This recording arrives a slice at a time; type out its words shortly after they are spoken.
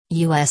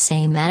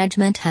USA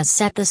Management has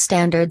set the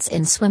standards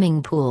in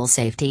swimming pool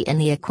safety in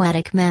the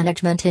aquatic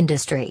management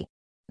industry.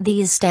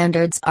 These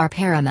standards are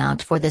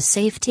paramount for the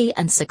safety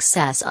and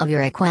success of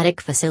your aquatic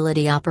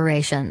facility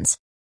operations.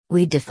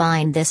 We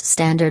define this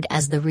standard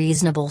as the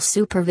reasonable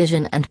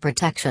supervision and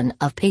protection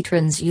of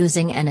patrons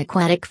using an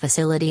aquatic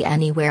facility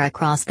anywhere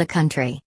across the country.